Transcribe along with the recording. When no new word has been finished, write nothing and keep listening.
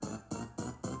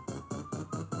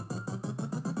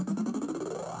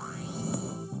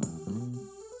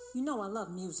know I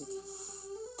love music.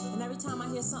 And every time I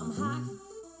hear something hot,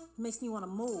 it makes me want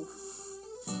to move.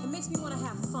 It makes me want to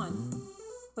have fun.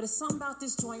 But it's something about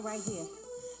this joint right here.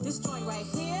 This joint right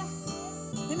here,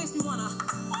 it makes me want to...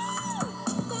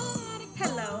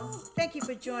 Hello, thank you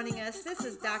for joining us. This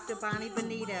is Dr. Bonnie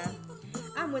Bonita.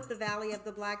 I'm with the Valley of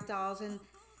the Black Dolls, and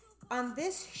on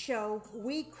this show,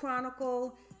 we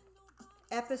chronicle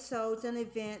episodes and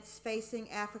events facing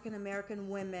African American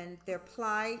women, their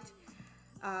plight,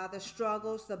 the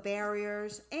struggles, the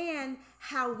barriers, and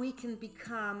how we can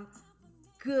become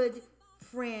good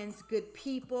friends, good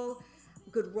people,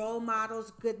 good role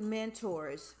models, good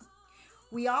mentors.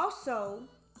 We also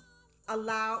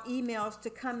allow emails to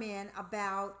come in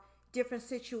about different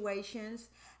situations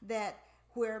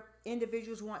where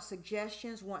individuals want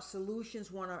suggestions, want solutions,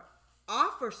 want to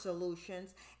offer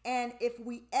solutions. And if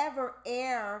we ever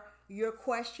air your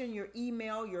question, your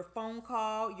email, your phone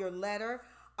call, your letter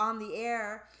on the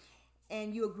air,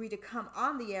 and you agree to come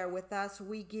on the air with us,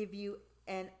 we give you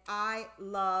an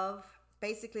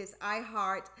basically it's I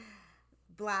Heart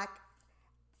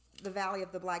the Valley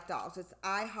of the Black Dolls. It's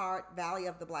I Heart Valley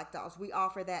of the Black Dolls. We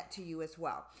offer that to you as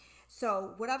well.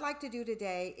 So what I'd like to do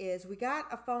today is we got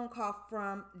a phone call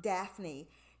from Daphne.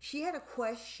 She had a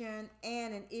question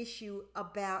and an issue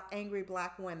about angry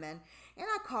black women, and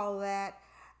I call that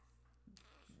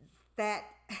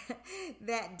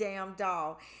damn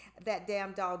doll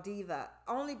diva,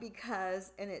 only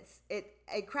because, and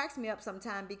it cracks me up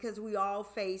sometimes because we all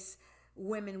face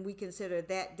women we consider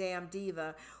that damn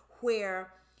diva,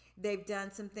 where they've done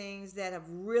some things that have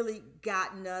really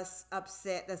gotten us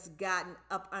upset, that's gotten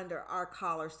up under our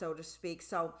collar, so to speak.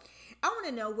 So I want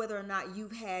to know whether or not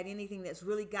you've had anything that's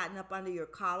really gotten up under your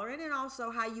collar, and then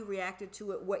also how you reacted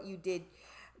to it, what you did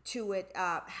to it,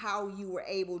 how you were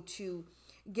able to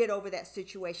get over that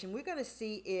situation. We're going to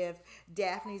see if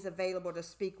Daphne's available to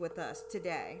speak with us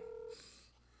today.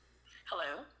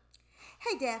 Hello.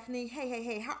 Hey, Daphne.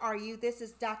 Hey. How are you? This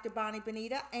is Dr. Bonnie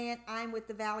Bonita, and I'm with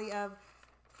the Valley of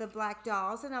the Black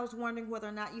Dolls, and I was wondering whether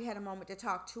or not you had a moment to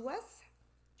talk to us.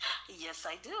 Yes,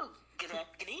 I do. Good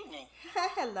evening.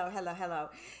 Hello.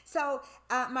 So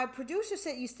my producer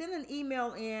said you sent an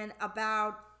email in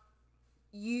about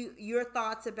your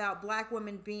thoughts about black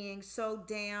women being so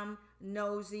damn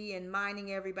nosy and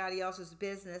minding everybody else's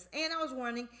business, and I was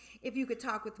wondering if you could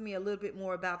talk with me a little bit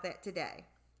more about that today.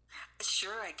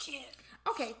 Sure, I can.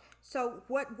 Okay, so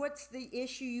what's the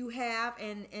issue you have,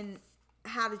 and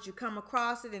how did you come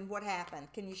across it, and what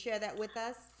happened? Can you share that with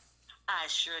us? I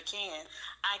sure can.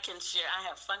 I can share. I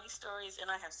have funny stories and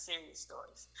I have serious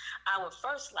stories. I would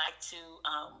first like to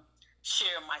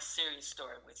share my serious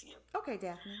story with you. Okay,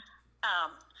 Daphne.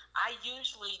 I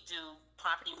usually do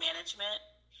property management,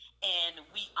 and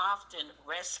we often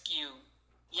rescue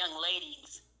young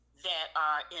ladies that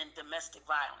are in domestic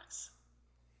violence.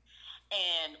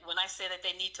 And when I say that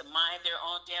they need to mind their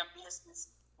own damn business,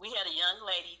 we had a young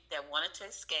lady that wanted to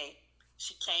escape.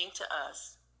 She came to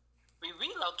us. We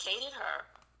relocated her,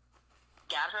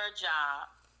 got her a job.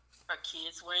 Got her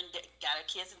kids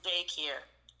in daycare.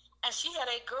 And she had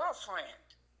a girlfriend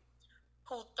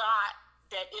who thought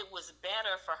that it was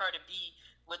better for her to be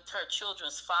with her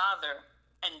children's father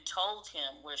and told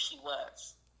him where she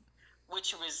was,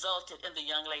 which resulted in the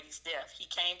young lady's death. He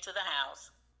came to the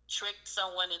house, tricked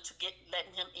someone into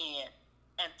letting him in,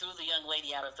 and threw the young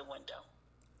lady out of the window.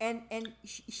 And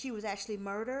she was actually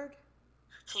murdered?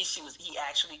 He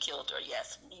actually killed her,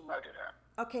 yes. He murdered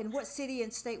her. Okay, and what city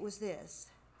and state was this?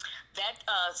 That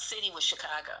city was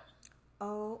Chicago.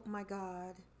 Oh my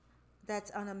God.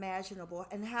 That's unimaginable.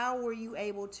 And how were you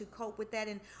able to cope with that?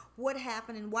 And what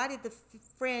happened? And why did the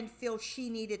friend feel she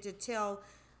needed to tell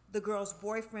the girl's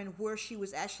boyfriend where she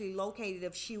was actually located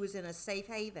if she was in a safe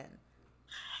haven?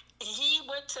 He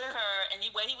went to her, and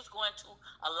he was going to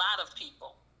a lot of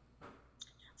people,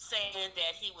 saying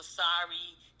that he was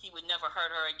sorry, he would never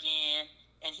hurt her again,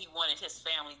 and he wanted his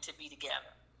family to be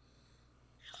together.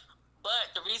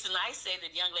 But the reason I say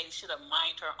that young lady should have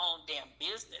minded her own damn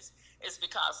business is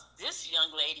because this young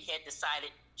lady had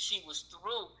decided she was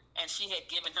through, and she had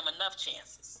given him enough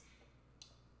chances.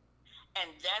 And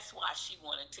that's why she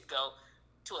wanted to go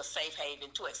to a safe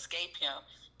haven, to escape him,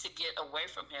 to get away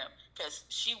from him. Because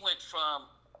she went from,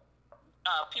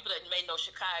 people that may know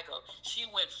Chicago, she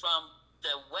went from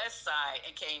the west side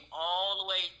and came all the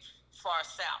way far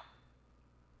south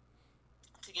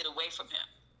to get away from him.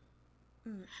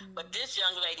 Mm-hmm. But this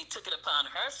young lady took it upon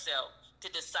herself to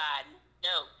decide,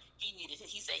 no,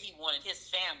 he said he wanted his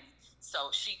family. So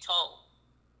she told,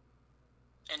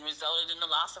 and resulted in the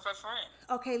loss of her friend.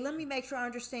 Okay, let me make sure I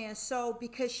understand. So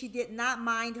because she did not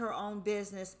mind her own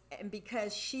business, and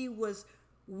because she was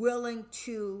willing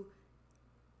to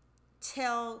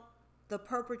tell the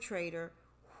perpetrator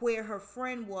where her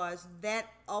friend was, that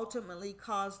ultimately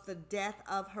caused the death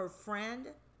of her friend?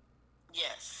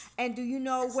 Yes. And do you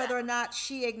know whether or Exactly. not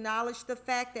she acknowledged the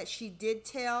fact that she did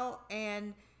tell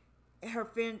and her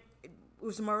friend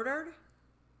was murdered?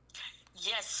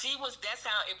 Yes, she was. That's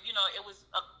how. It was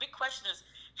a big question. Is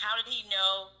how did he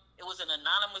know it was an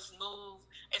anonymous move?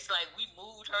 It's like we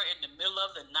moved her in the middle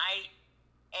of the night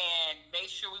and made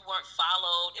sure we weren't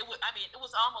followed. It was. I mean, it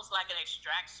was almost like an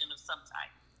extraction of some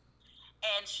type.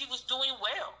 And she was doing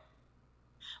well,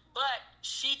 but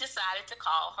she decided to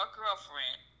call her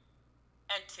girlfriend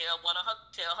and tell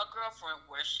her girlfriend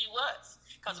where she was,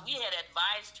 because we had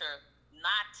advised her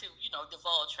not to,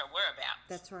 divulge her whereabouts.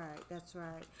 That's right. That's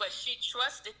right. But she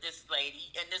trusted this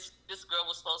lady, and this girl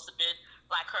was supposed to be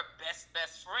like her best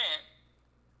friend.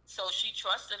 So she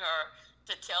trusted her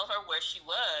to tell her where she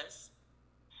was,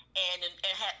 and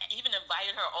had even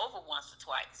invited her over once or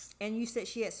twice. And you said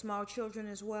she had small children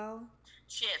as well?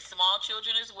 She had small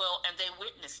children as well, and they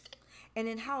witnessed it. And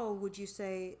then how old would you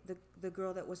say the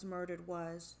girl that was murdered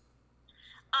was?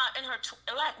 In her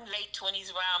late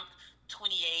 20s, around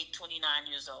 28, 29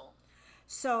 years old.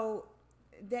 So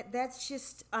that's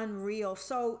just unreal.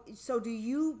 So do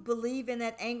you believe in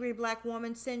that angry black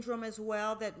woman syndrome as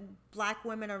well, that black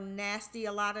women are nasty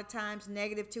a lot of times,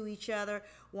 negative to each other,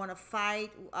 want to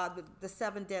fight, the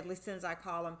seven deadly sins I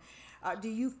call them? Do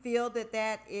you feel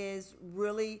that is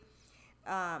really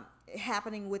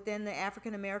happening within the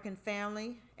African American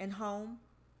family and home?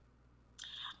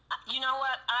 You know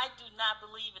what? I do not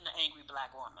believe in the angry black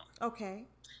woman. Okay.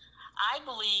 I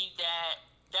believe that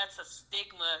that's a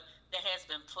stigma that has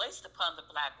been placed upon the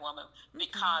black woman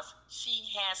because she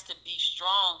has to be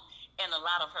strong in a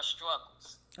lot of her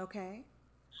struggles. Okay.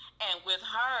 And with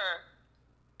her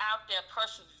out there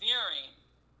persevering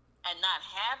and not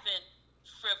having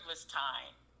frivolous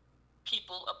time,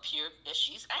 people appear that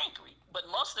she's angry. But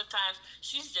most of the times,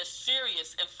 she's just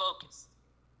serious and focused.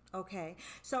 Okay.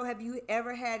 So have you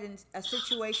ever had a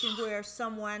situation where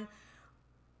someone,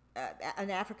 an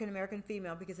African American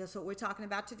female, because that's what we're talking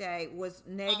about today, was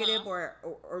negative or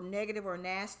negative or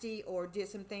nasty, or did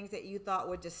some things that you thought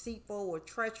were deceitful or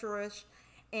treacherous,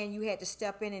 and you had to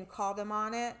step in and call them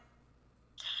on it?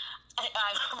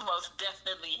 I most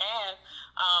definitely have.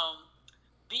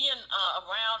 Being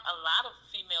around a lot of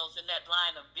females in that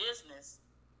line of business,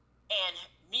 and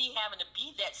me having to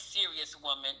be that serious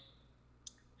woman,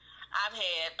 I've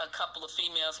had a couple of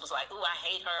females was like, "Oh, I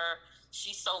hate her.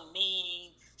 She's so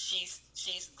mean. She's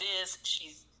this.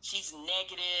 She's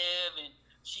negative, and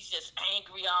she's just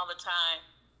angry all the time."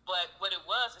 But what it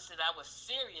was is that I was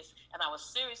serious, and I was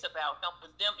serious about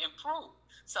helping them improve.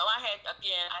 So I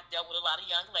dealt with a lot of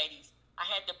young ladies. I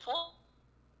had to pull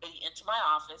into my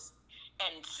office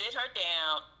and sit her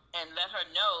down and let her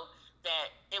know that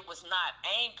it was not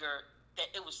anger, that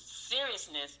it was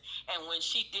seriousness. And when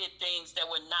she did things that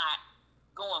were not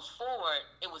going forward,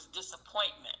 it was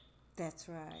disappointment. That's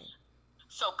right.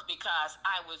 So because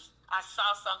I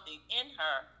saw something in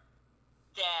her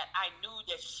that I knew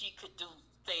that she could do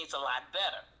things a lot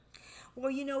better.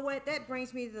 Well, you know what? That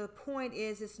brings me to the point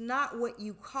is it's not what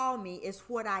you call me, it's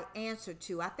what I answer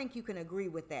to. I think you can agree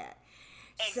with that.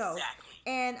 Exactly.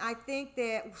 And I think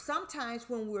that sometimes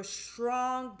when we're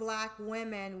strong black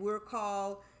women, we're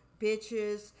called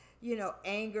bitches,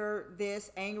 anger this,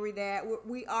 angry that.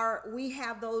 We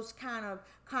have those kind of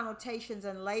connotations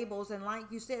and labels. And like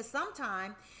you said,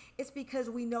 sometimes it's because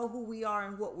we know who we are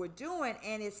and what we're doing,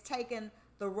 and it's taken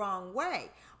the wrong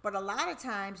way. But a lot of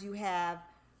times you have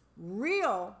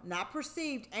real, not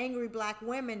perceived, angry black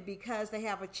women because they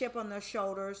have a chip on their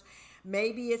shoulders.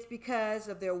 Maybe it's because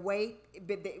of their weight.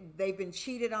 They've been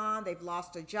cheated on. They've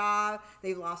lost a job.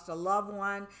 They've lost a loved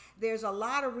one. There's a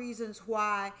lot of reasons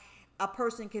why a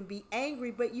person can be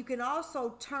angry, but you can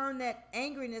also turn that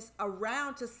angriness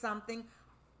around to something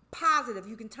positive.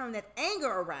 You can turn that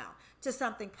anger around to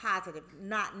something positive,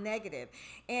 not negative.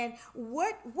 And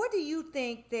what do you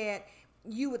think that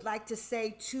you would like to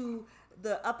say to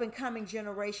the up and coming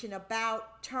generation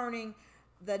about turning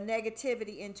the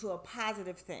negativity into a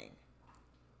positive thing?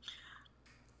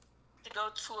 To go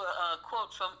to a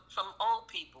quote from old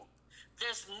people,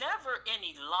 there's never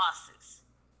any losses.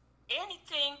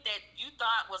 Anything that you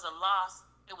thought was a loss,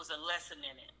 it was a lesson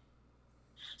in it.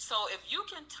 So if you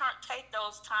can take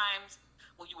those times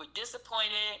when you were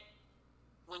disappointed,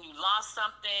 when you lost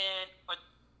something, or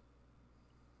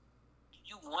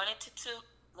you wanted it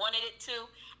to,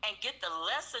 and get the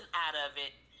lesson out of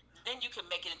it, then you can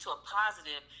make it into a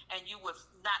positive, and you would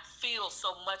not feel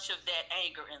so much of that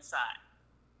anger inside.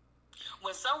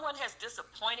 When someone has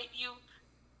disappointed you,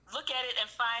 look at it and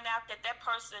find out that that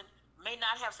person may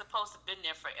not have supposed to have been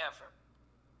there forever.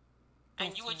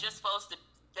 And you were just supposed to,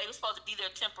 they were supposed to be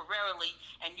there temporarily,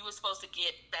 and you were supposed to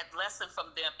get that lesson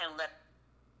from them and let.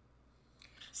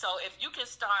 So if you can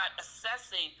start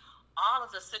assessing all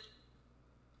of the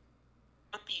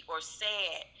happy or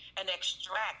sad and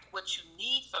extract what you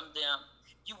need from them,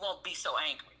 you won't be so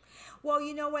angry. Well,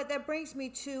 you know what? That brings me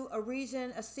to a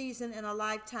reason, a season, and a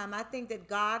lifetime. I think that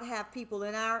God have people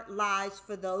in our lives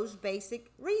for those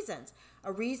basic reasons.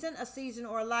 A reason, a season,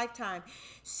 or a lifetime.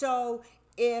 So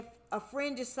if a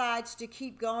friend decides to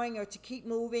keep going or to keep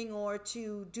moving or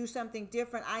to do something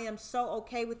different, I am so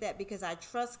okay with that because I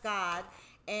trust God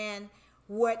and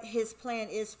what his plan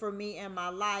is for me and my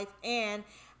life. And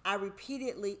I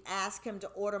repeatedly ask him to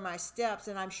order my steps,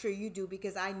 and I'm sure you do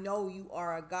because I know you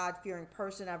are a God-fearing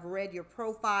person. I've read your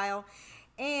profile,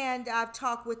 and I've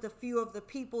talked with a few of the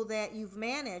people that you've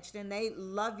managed, and they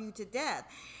love you to death.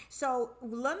 So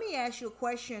let me ask you a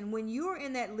question. When you're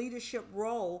in that leadership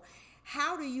role,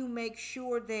 how do you make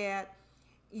sure that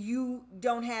you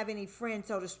don't have any friends,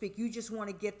 so to speak? You just want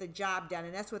to get the job done.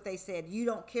 And that's what they said. You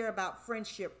don't care about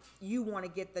friendship. You want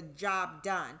to get the job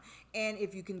done. And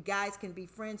if you can, guys can be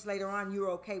friends later on, you're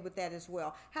okay with that as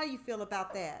well. How do you feel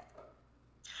about that?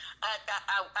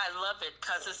 I love it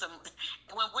because it's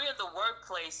when we're in the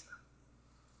workplace,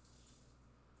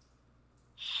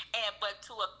 but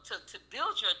to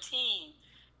build your team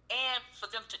and for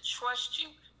them to trust you,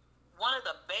 one of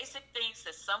the basic things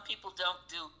that some people don't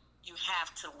do, you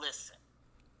have to listen.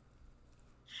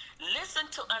 Listen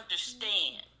to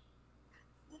understand.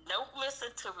 Don't listen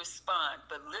to respond,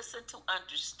 but listen to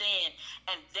understand.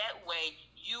 And that way,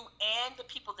 you and the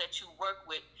people that you work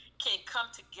with can come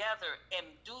together and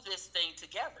do this thing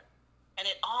together. And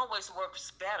it always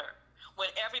works better when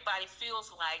everybody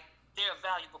feels like they're a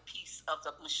valuable piece of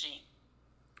the machine.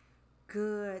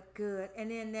 Good, good.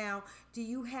 And then now, do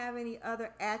you have any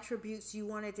other attributes you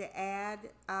wanted to add?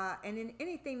 And then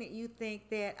anything that you think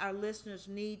that our listeners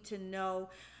need to know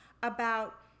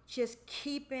about just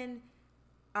keeping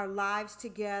our lives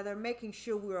together, making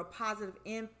sure we're a positive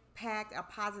impact, a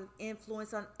positive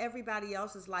influence on everybody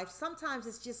else's life. Sometimes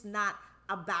it's just not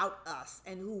about us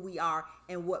and who we are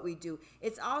and what we do.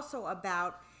 It's also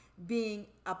about being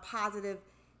a positive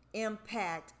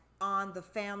impact on the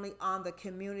family, on the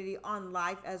community, on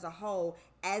life as a whole,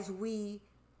 as we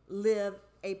live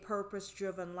a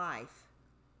purpose-driven life.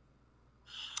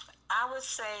 I would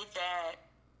say that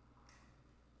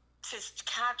to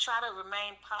kind of try to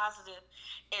remain positive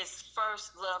is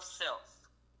first love self.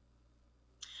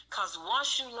 Because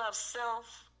once you love self,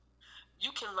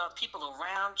 you can love people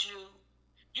around you.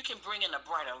 You can bring in a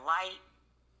brighter light.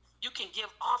 You can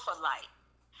give off a light.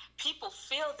 People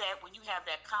feel that when you have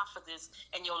that confidence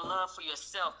and your love for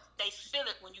yourself. They feel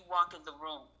it when you walk in the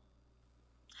room.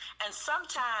 And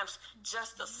sometimes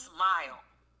just a smile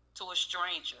to a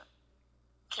stranger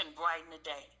can brighten the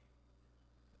day.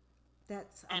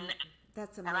 That's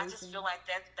amazing. And I just feel like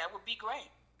that would be great.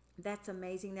 That's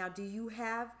amazing. Now, do you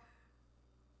have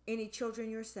any children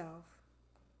yourself?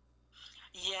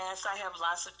 Yes, I have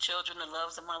lots of children, the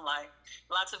loves of my life,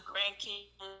 lots of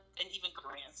grandkids, and even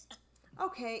grands.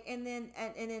 Okay, and then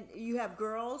you have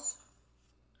girls?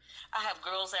 I have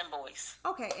girls and boys.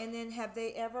 Okay, and then have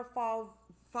they ever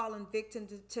fallen victim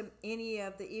to any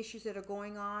of the issues that are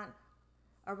going on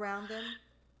around them?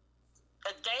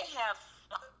 They have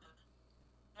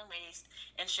raised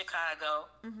in Chicago.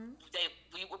 Mm-hmm. They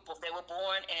were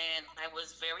born, and I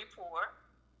was very poor.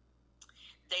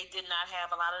 They did not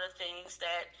have a lot of the things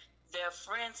that their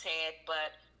friends had,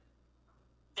 but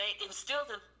they instilled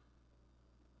in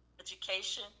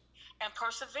education and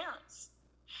perseverance.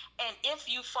 And if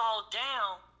you fall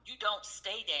down, you don't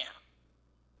stay down.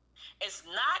 It's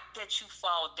not that you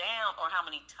fall down or how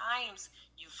many times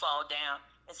you fall down,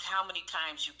 it's how many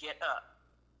times you get up.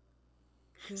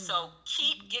 So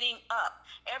keep getting up.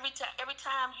 Every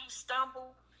time you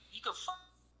stumble, you can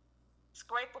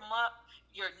scrape them up.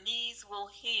 Your knees will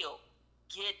heal.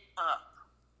 Get up.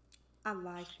 I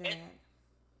like that.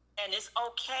 And it's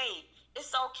okay.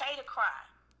 It's okay to cry.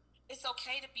 It's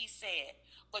okay to be sad,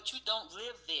 but you don't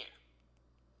live there.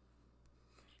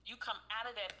 You come out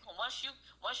of that. Once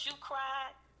you cry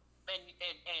and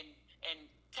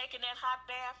taking that hot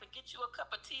bath and get you a cup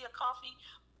of tea or coffee,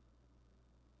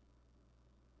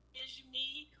 as you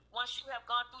need. Once you have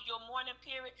gone through your mourning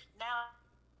period, now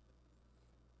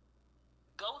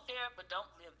go there, but don't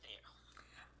live there.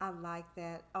 I like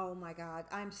that. Oh my God.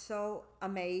 I'm so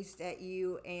amazed at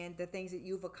you and the things that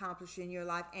you've accomplished in your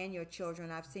life and your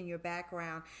children. I've seen your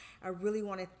background. I really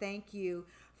want to thank you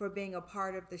for being a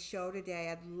part of the show today.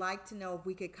 I'd like to know if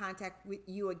we could contact with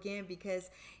you again,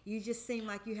 because you just seem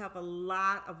like you have a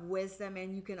lot of wisdom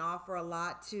and you can offer a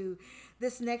lot to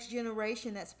this next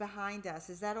generation that's behind us.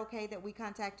 Is that okay that we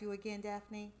contact you again,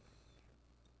 Daphne?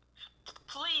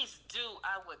 Please do.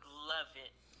 I would love it.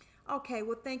 Okay,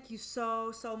 well, thank you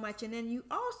so much. And then you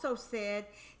also said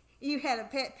you had a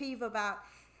pet peeve about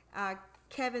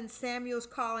Kevin Samuels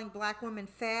calling black women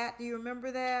fat. Do you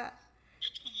remember that?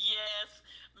 Yes,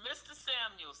 Mr.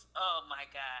 Samuels. Oh my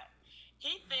God.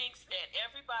 He thinks that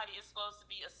everybody is supposed to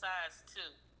be a size 2.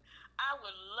 I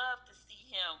would love to see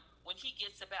him when he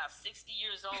gets about 60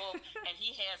 years old and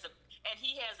he has a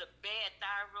bad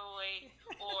thyroid,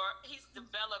 or he's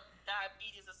developed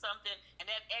diabetes or something, and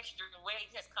that extra weight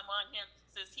has come on him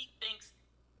since he thinks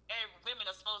women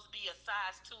are supposed to be a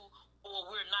size 2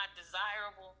 or we're not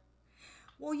desirable.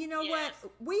 Well, you know Yes.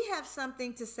 what? We have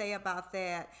something to say about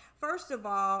that. First of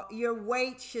all, your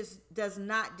weight does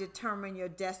not determine your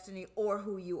destiny or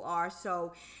who you are.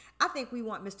 So I think we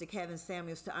want Mr. Kevin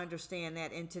Samuels to understand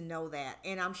that and to know that.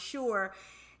 And I'm sure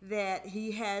that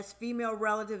he has female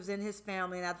relatives in his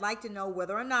family. And I'd like to know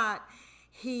whether or not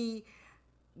he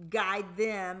guide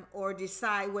them or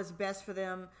decide what's best for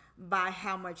them by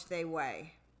how much they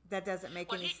weigh. That doesn't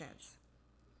make any sense.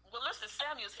 Well, Mr.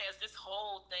 Samuels has this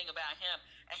whole thing about him,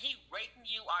 and he rating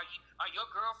you. Are your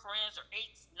girlfriends or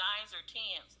 8s, 9s, or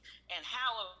 10s? And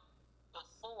how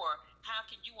before? How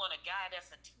can you want a guy that's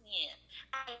a 10?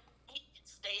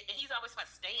 He's always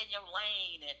about stay in your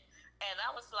lane, and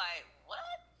I was like, what?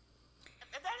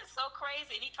 That is so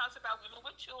crazy. And he talks about women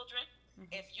with children.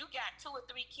 Mm-hmm. If you got 2 or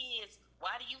 3 kids,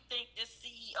 why do you think this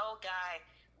CEO guy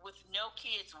with no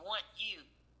kids want you?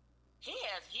 He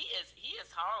is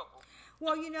horrible.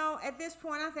 Well, you know, at this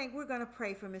point, I think we're going to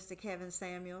pray for Mr. Kevin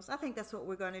Samuels. I think that's what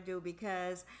we're going to do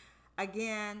because,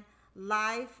 again,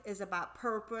 life is about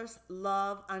purpose,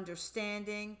 love,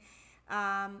 understanding,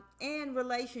 and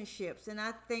relationships. And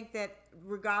I think that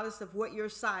regardless of what your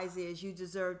size is, you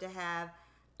deserve to have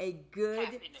a good,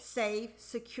 happiness, safe,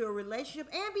 secure relationship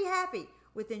and be happy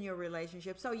within your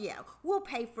relationship. So yeah, we'll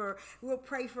pray for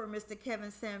Mr.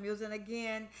 Kevin Samuels. And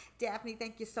again, Daphne,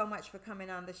 thank you so much for coming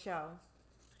on the show.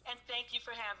 And thank you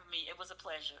for having me. It was a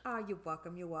pleasure. Oh, you're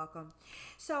welcome. You're welcome.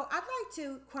 So I'd like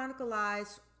to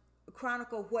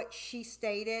chronicle what she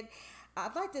stated.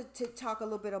 I'd like to talk a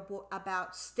little bit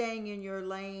about staying in your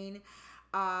lane,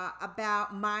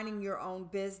 about minding your own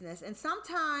business. And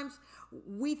sometimes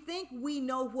we think we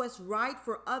know what's right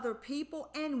for other people,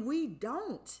 and we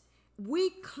don't. We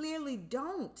clearly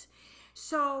don't.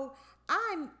 So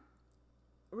I'm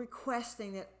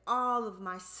requesting that all of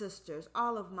my sisters,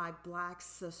 all of my black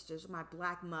sisters, my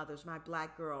black mothers, my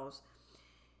black girls,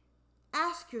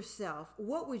 ask yourself,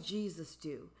 what would Jesus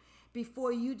do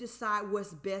before you decide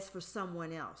what's best for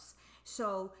someone else?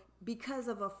 So because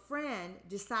of a friend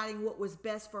deciding what was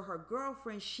best for her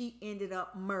girlfriend, she ended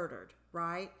up murdered,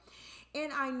 right?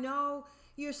 And I know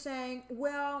you're saying,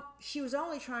 well, she was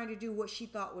only trying to do what she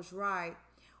thought was right.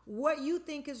 What you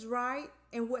think is right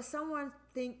and what someone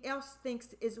else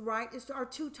thinks is right are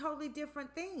 2 totally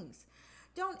different things.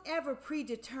 Don't ever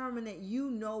predetermine that you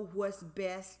know what's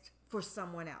best for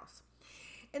someone else.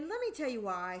 And let me tell you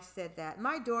why I said that.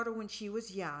 My daughter, when she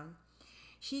was young,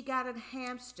 she got a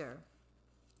hamster.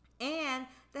 And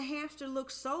the hamster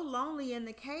looked so lonely in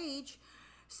the cage.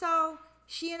 So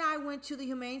she and I went to the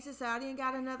Humane Society and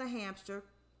got another hamster,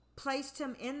 placed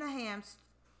him in the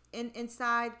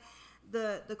inside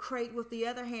the crate with the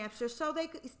other hamster, so they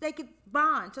could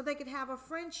bond, so they could have a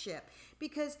friendship,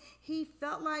 because he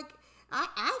felt like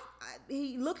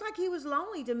he looked like he was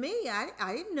lonely to me.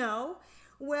 I didn't know.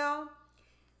 Well,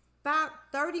 about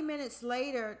 30 minutes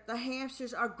later, the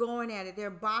hamsters are going at it. They're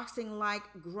boxing like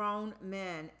grown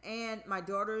men, and my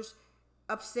daughter's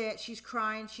upset. She's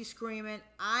crying, she's screaming.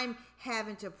 I'm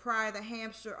having to pry the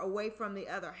hamster away from the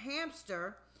other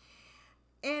hamster,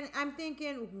 and I'm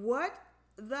thinking, what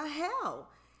the hell?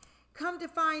 Come to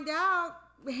find out,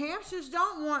 hamsters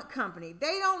don't want company.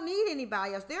 They don't need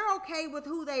anybody else. They're okay with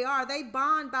who they are. They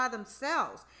bond by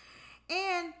themselves.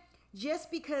 And just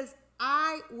because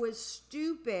I was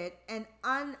stupid and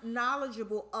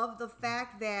unknowledgeable of the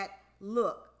fact that,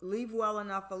 look, leave well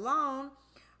enough alone,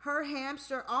 her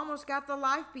hamster almost got the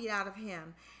life beat out of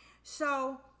him.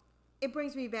 So it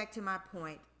brings me back to my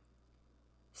point.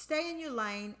 Stay in your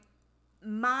lane.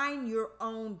 Mind your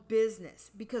own business,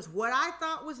 because what I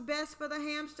thought was best for the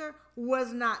hamster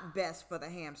was not best for the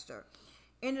hamster.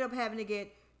 Ended up having to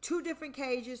get 2 different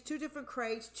cages, 2 different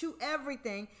crates, 2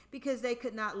 everything, because they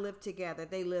could not live together.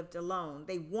 They lived alone.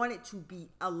 They wanted to be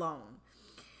alone.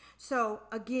 So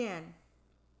again,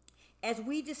 as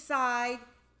we decide,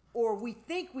 or we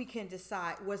think we can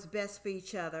decide what's best for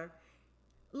each other,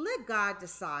 let God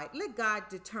decide. Let God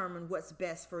determine what's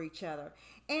best for each other.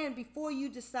 And before you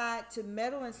decide to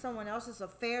meddle in someone else's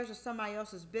affairs or somebody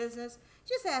else's business,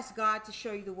 just ask God to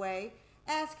show you the way.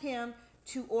 Ask Him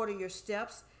to order your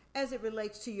steps as it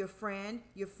relates to your friend,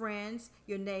 your friends,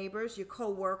 your neighbors, your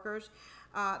co-workers,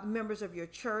 members of your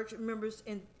church, members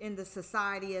in the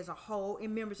society as a whole,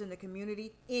 and members in the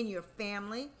community, in your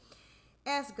family.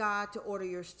 Ask God to order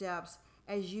your steps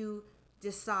as you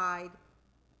decide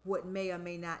what may or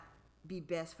may not be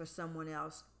best for someone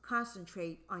else.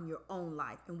 Concentrate on your own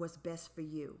life and what's best for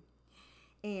you.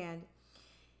 And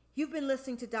you've been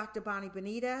listening to Dr. Bonnie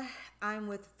Bonita. I'm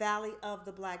with Valley of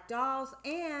the Black Dolls,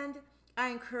 and I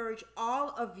encourage all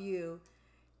of you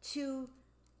to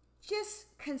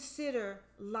just consider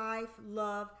life,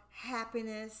 love,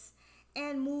 happiness,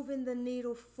 and moving the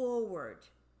needle forward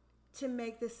to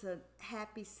make this a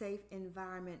happy, safe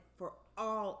environment for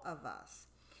all of us.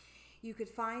 You could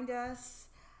find us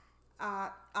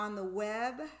on the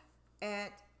web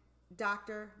at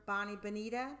Dr. Bonnie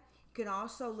Bonita. You can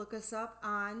also look us up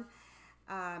on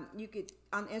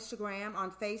Instagram,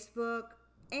 on Facebook.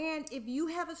 And if you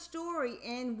have a story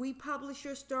and we publish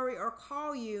your story or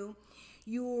call you,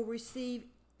 you will receive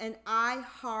an I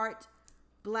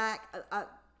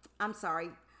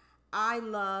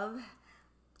Love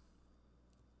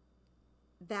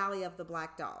Valley of the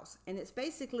Black Dolls. And it's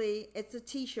a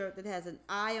t-shirt that has an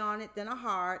I on it, then a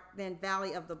heart, then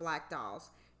Valley of the Black Dolls.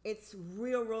 It's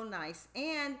real nice.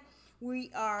 And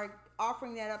we are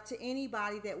offering that up to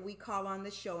anybody that we call on the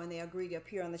show and they agree to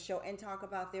appear on the show and talk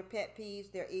about their pet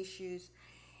peeves, their issues.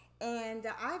 And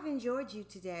I've enjoyed you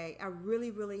today. I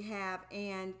really have.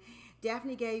 And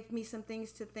Daphne gave me some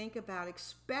things to think about,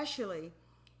 especially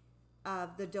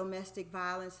of the domestic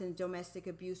violence and domestic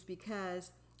abuse,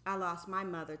 because I lost my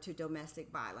mother to domestic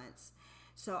violence.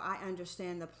 So I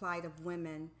understand the plight of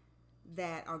women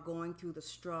that are going through the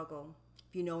struggle.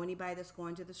 If you know anybody that's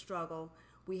going through the struggle,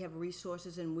 we have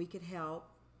resources and we could help.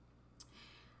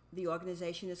 The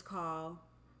organization is called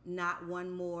Not One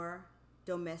More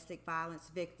Domestic Violence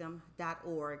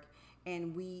Victim.org,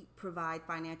 and we provide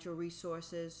financial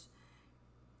resources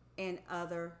and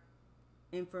other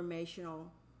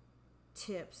informational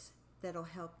tips that'll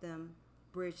help them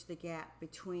bridge the gap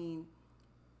between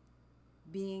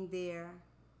being there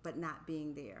but not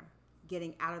being there,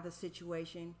 getting out of the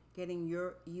situation, getting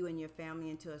you and your family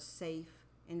into a safe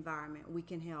environment. We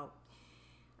can help.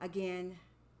 Again,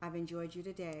 I've enjoyed you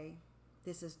today.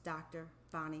 This is Dr.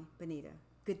 Bonnie Bonita.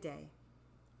 Good day.